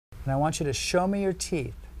And I want you to show me your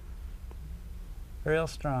teeth. Real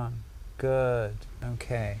strong. Good.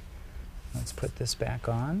 Okay. Let's put this back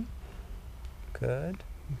on. Good.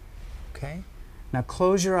 Okay. Now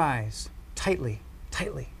close your eyes. Tightly.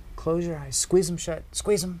 Tightly. Close your eyes. Squeeze them shut.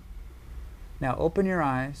 Squeeze them. Now open your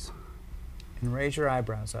eyes and raise your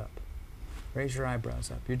eyebrows up. Raise your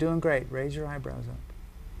eyebrows up. You're doing great. Raise your eyebrows up.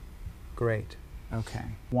 Great. Okay.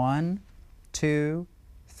 1, 2,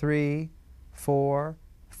 3, 4,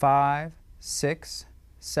 5, 6,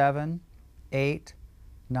 7, 8,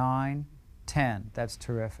 9, 10. That's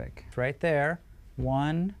terrific. Right there.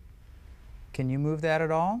 1. Can you move that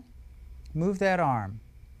at all? Move that arm.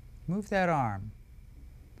 Move that arm.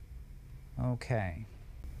 Okay.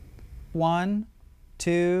 1,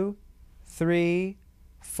 2, 3,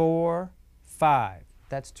 4, 5.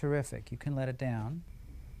 That's terrific. You can let it down.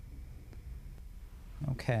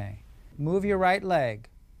 Okay. Move your right leg.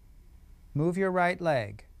 Move your right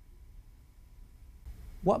leg.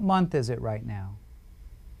 What month is it right now?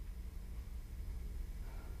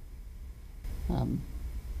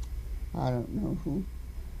 I don't know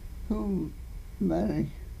who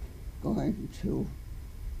many going to.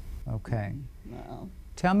 Okay. Now.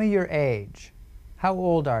 Tell me your age. How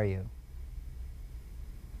old are you?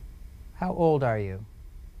 How old are you?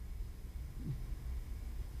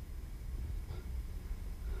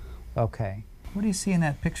 Okay. What do you see in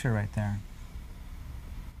that picture right there?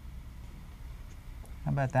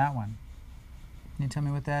 How about that one? Can you tell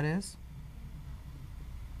me what that is?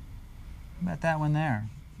 How about that one there?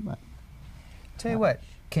 What? Tell you what,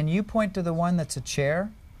 can you point to the one that's a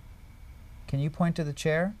chair? Can you point to the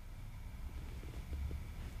chair?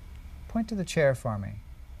 Point to the chair for me.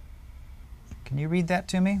 Can you read that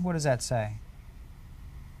to me? What does that say?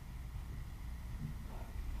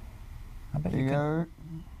 I bet you can.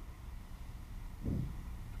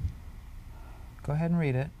 Go ahead and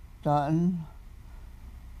read it. Done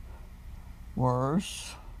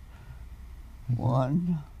worse.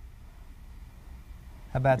 One.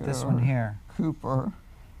 How about this one here? Cooper.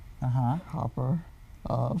 Uh-huh. Copper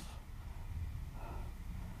of.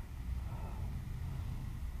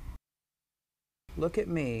 Look at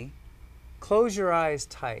me. Close your eyes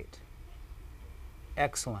tight.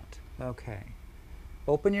 Excellent. Okay.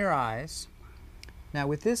 Open your eyes. Now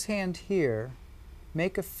with this hand here,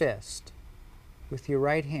 make a fist with your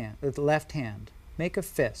right hand, with the left hand. Make a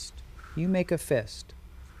fist. You make a fist.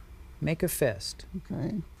 Make a fist.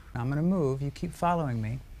 Okay. Now I'm going to move. You keep following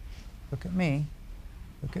me. Look at me.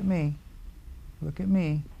 Look at me. Look at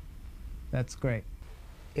me. That's great.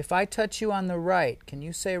 If I touch you on the right, can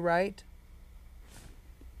you say right?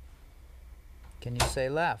 Can you say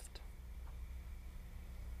left?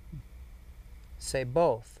 Say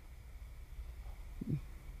both.